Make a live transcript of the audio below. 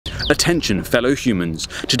Attention, fellow humans.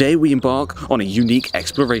 Today we embark on a unique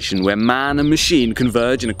exploration where man and machine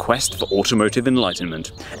converge in a quest for automotive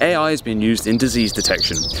enlightenment. AI is being used in disease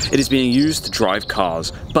detection. It is being used to drive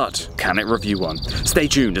cars, but can it review one? Stay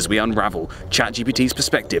tuned as we unravel ChatGPT's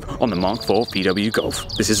perspective on the MK4 VW Golf.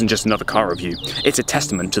 This isn't just another car review. It's a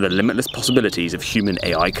testament to the limitless possibilities of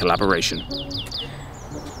human-AI collaboration.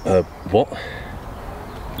 What?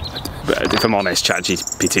 If I'm honest,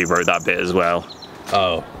 ChatGPT wrote that bit as well.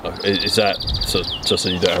 Oh, is that so just so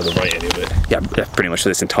you don't have to write any of it? Yeah, pretty much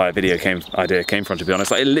this entire video idea came from, to be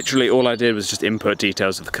honest. Like, literally all I did was just input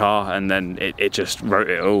details of the car, and then it just wrote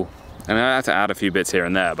it all. I mean, I had to add a few bits here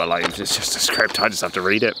and there, but like, it's just a script, I just have to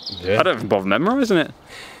read it. Yeah. I don't even bother memorising it.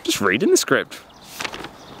 Just reading the script.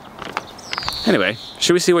 Anyway,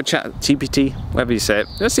 should we see what ChatGPT, whatever you say it,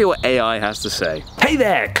 let's see what AI has to say. Hey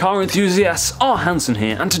there, car enthusiasts, RHanson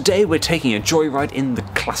here, and today we're taking a joyride in the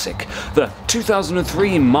classic, the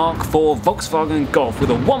 2003 MK4 Volkswagen Golf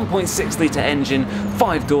with a 1.6 litre engine,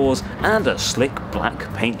 5 doors, and a slick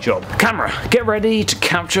black paint job. Camera, get ready to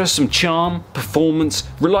capture some charm, performance,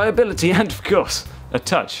 reliability, and of course, a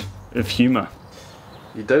touch of humour.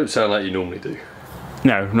 You don't sound like you normally do.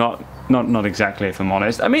 No, not exactly, if I'm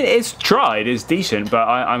honest. I mean, it's tried, it's decent, but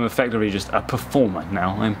I'm effectively just a performer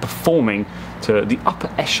now. I'm performing to the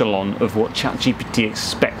upper echelon of what ChatGPT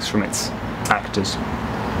expects from its actors.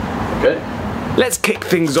 Okay. Let's kick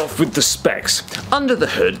things off with the specs. Under the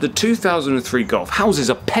hood, the 2003 Golf houses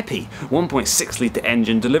a peppy 1.6 litre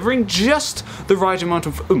engine delivering just the right amount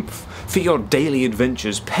of oomph for your daily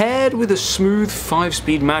adventures, paired with a smooth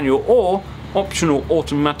 5-speed manual or optional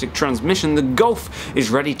automatic transmission. The Golf is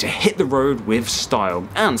ready to hit the road with style.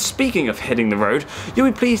 And speaking of hitting the road,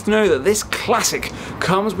 you'll be pleased to know that this classic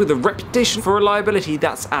comes with a reputation for reliability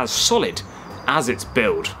that's as solid as its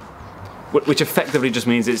build. Which effectively just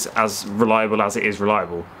means it's as reliable as it is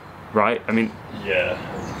reliable, right? I mean, yeah.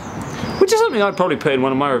 Which is something I'd probably put in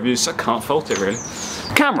one of my reviews, so I can't fault it really.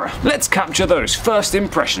 Camera, let's capture those first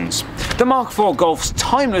impressions. The MK4 Golf's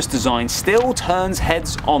timeless design still turns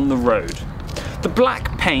heads on the road. The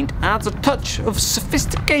black paint adds a touch of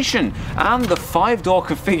sophistication, and the 5-door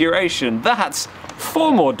configuration, that's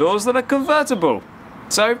 4 more doors that are convertible.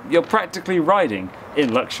 So you're practically riding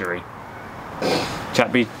in luxury.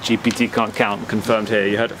 ChatGPT can't count, confirmed here,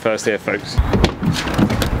 you heard it first here, folks.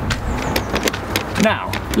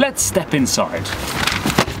 Now, let's step inside.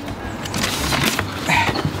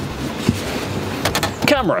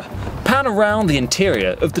 Camera, pan around the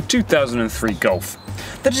interior of the 2003 Golf.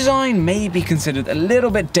 The design may be considered a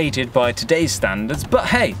little bit dated by today's standards, but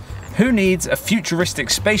hey, who needs a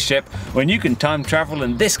futuristic spaceship when you can time travel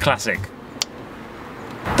in this classic?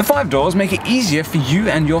 The 5 doors make it easier for you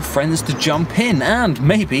and your friends to jump in and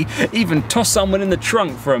maybe even toss someone in the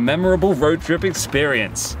trunk for a memorable road trip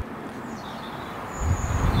experience.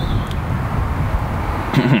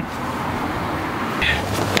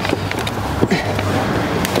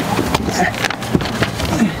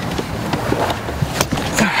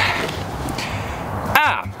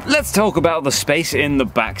 Let's talk about the space in the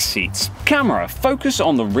back seats. Camera, focus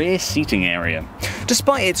on the rear seating area.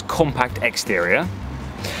 Despite its compact exterior,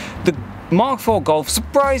 the MK4 Golf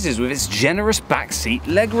surprises with its generous back seat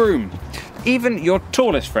legroom. Even your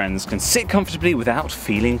tallest friends can sit comfortably without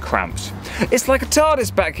feeling cramped. It's like a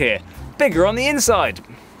TARDIS back here, bigger on the inside.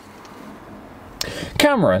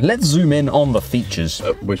 Camera, let's zoom in on the features.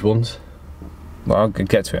 Which ones? Well, I'll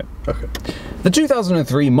get to it. Okay. The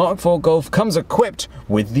 2003 MK4 Golf comes equipped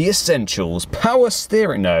with the essentials: power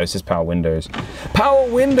steering, no, it says power windows. Power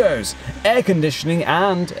windows, air conditioning,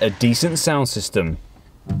 and a decent sound system.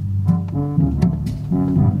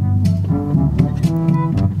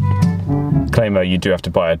 Claimer, you do have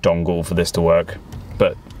to buy a dongle for this to work,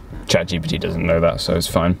 but ChatGPT doesn't know that, so it's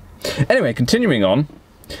fine. Anyway, continuing on.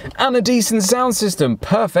 And a decent sound system,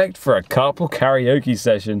 perfect for a carpool karaoke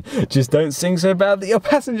session. Just don't sing so bad that your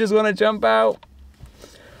passengers want to jump out.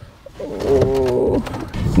 Oh.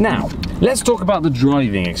 Now, let's talk about the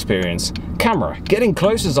driving experience. Camera, getting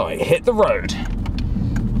close as I hit the road.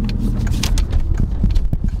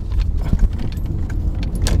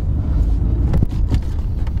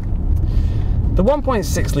 The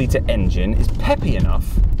 1.6 litre engine is peppy enough,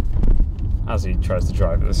 as he tries to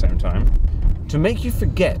drive at the same time, to make you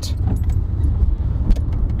forget.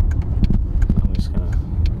 I'm just gonna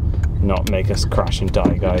not make us crash and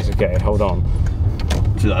die, guys. Okay, hold on.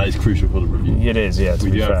 So that is crucial for the review. It is, yeah, to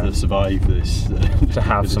be fair. We do have to survive this. To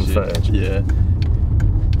have some footage. Yeah.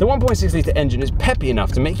 The 1.6 litre engine is peppy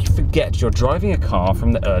enough to make you forget you're driving a car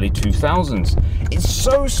from the early 2000s. It's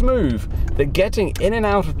so smooth that getting in and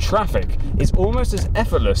out of traffic is almost as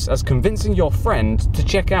effortless as convincing your friend to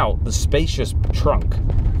check out the spacious trunk.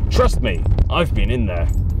 Trust me, I've been in there.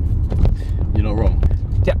 You're not wrong.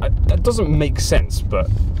 Yeah, that doesn't make sense, but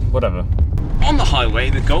whatever. On the highway,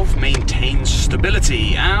 the Golf maintains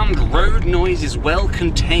stability and road noise is well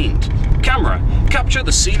contained. Camera, capture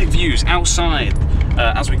the scenic views outside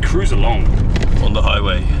as we cruise along. On the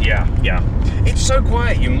highway. Yeah. It's so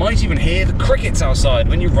quiet you might even hear the crickets outside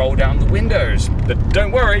when you roll down the windows. But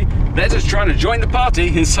don't worry, they're just trying to join the party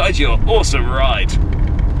inside your awesome ride.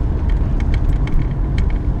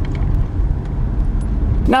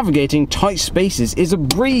 Navigating tight spaces is a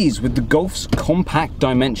breeze with the Golf's compact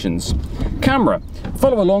dimensions. Camera,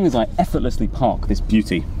 follow along as I effortlessly park this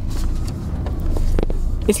beauty.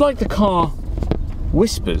 It's like the car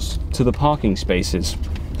whispers to the parking spaces.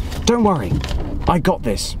 Don't worry, I got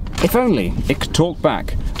this. If only it could talk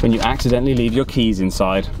back when you accidentally leave your keys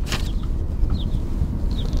inside.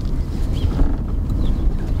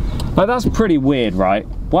 Like, that's pretty weird, right?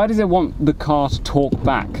 Why does it want the car to talk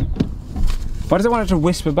back? Why does it want it to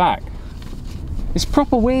whisper back? It's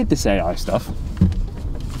proper weird, this AI stuff.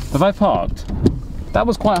 Have I parked? That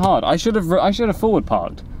was quite hard. I should have forward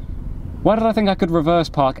parked. Why did I think I could reverse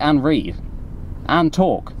park and read? And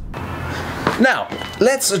talk? Now,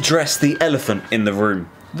 let's address the elephant in the room.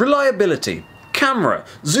 Reliability. Camera,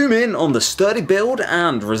 zoom in on the sturdy build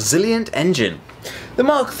and resilient engine. The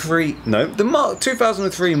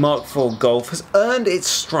 2003 Mark IV Golf has earned its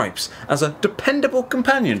stripes as a dependable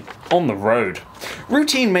companion on the road.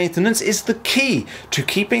 Routine maintenance is the key to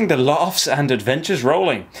keeping the laughs and adventures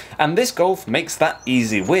rolling, and this Golf makes that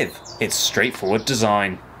easy with its straightforward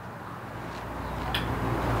design.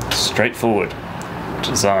 Straightforward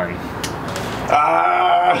design.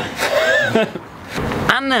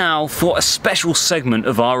 And now for a special segment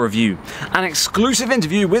of our review, an exclusive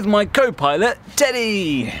interview with my co-pilot,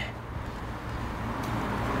 Teddy.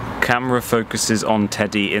 Camera focuses on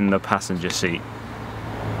Teddy in the passenger seat.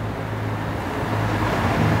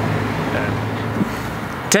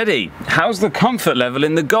 Teddy, how's the comfort level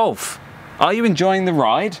in the Golf? Are you enjoying the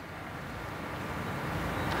ride?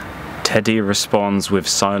 Teddy responds with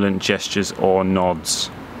silent gestures or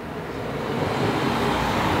nods.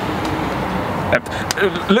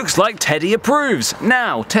 Looks like Teddy approves.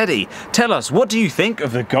 Now, Teddy, tell us, what do you think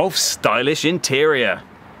of the Golf's stylish interior?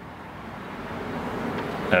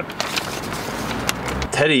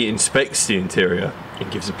 Teddy inspects the interior and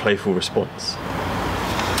gives a playful response.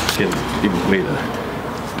 Even weirder.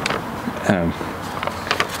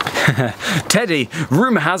 Teddy,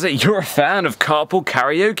 rumour has it you're a fan of carpool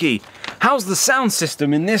karaoke. How's the sound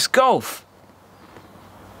system in this Golf?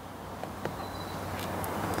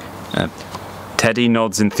 Teddy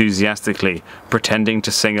nods enthusiastically, pretending to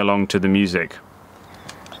sing along to the music.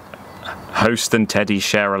 Host and Teddy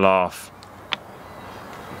share a laugh.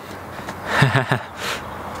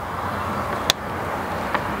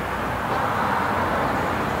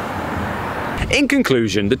 In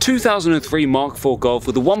conclusion, the 2003 Mark IV Golf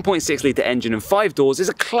with a 1.6 litre engine and 5 doors is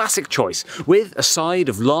a classic choice, with a side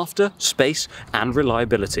of laughter, space and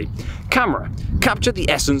reliability. Camera, capture the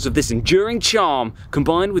essence of this enduring charm,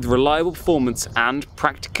 combined with reliable performance and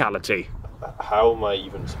practicality. How am I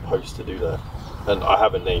even supposed to do that? And I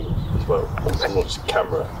have a name as well, I'm not just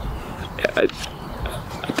Camera.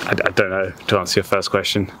 I don't know, to answer your first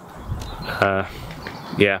question.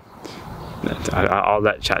 Yeah. I'll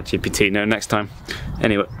let ChatGPT know next time.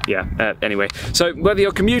 Anyway, anyway. So whether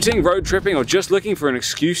you're commuting, road tripping, or just looking for an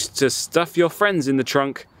excuse to stuff your friends in the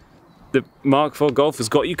trunk, the Mark IV Golf has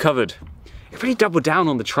got you covered. It really doubled down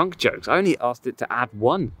on the trunk jokes. I only asked it to add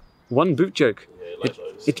one boot joke. Yeah,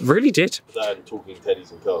 it really did. That and talking teddies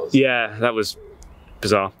and cars. Yeah, that was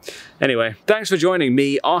bizarre. Anyway, thanks for joining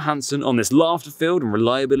me, RHanson, on this laughter-filled and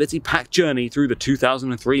reliability-packed journey through the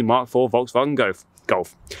 2003 Mark IV Volkswagen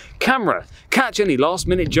Golf. Camera, catch any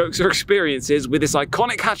last-minute jokes or experiences with this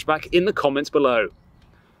iconic hatchback in the comments below.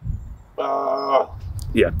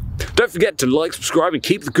 Yeah. Don't forget to like, subscribe, and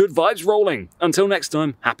keep the good vibes rolling. Until next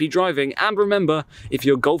time, happy driving, and remember, if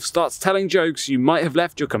your Golf starts telling jokes, you might have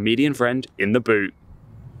left your comedian friend in the boot.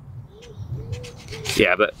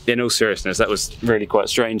 Yeah, but in all seriousness, that was really quite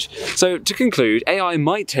strange. So to conclude, AI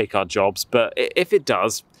might take our jobs, but if it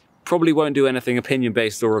does, probably won't do anything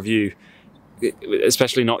opinion-based or review.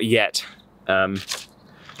 Especially not yet.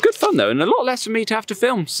 Good fun though, and a lot less for me to have to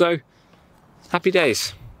film, so happy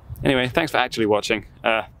days. Anyway, thanks for actually watching.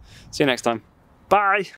 See you next time. Bye!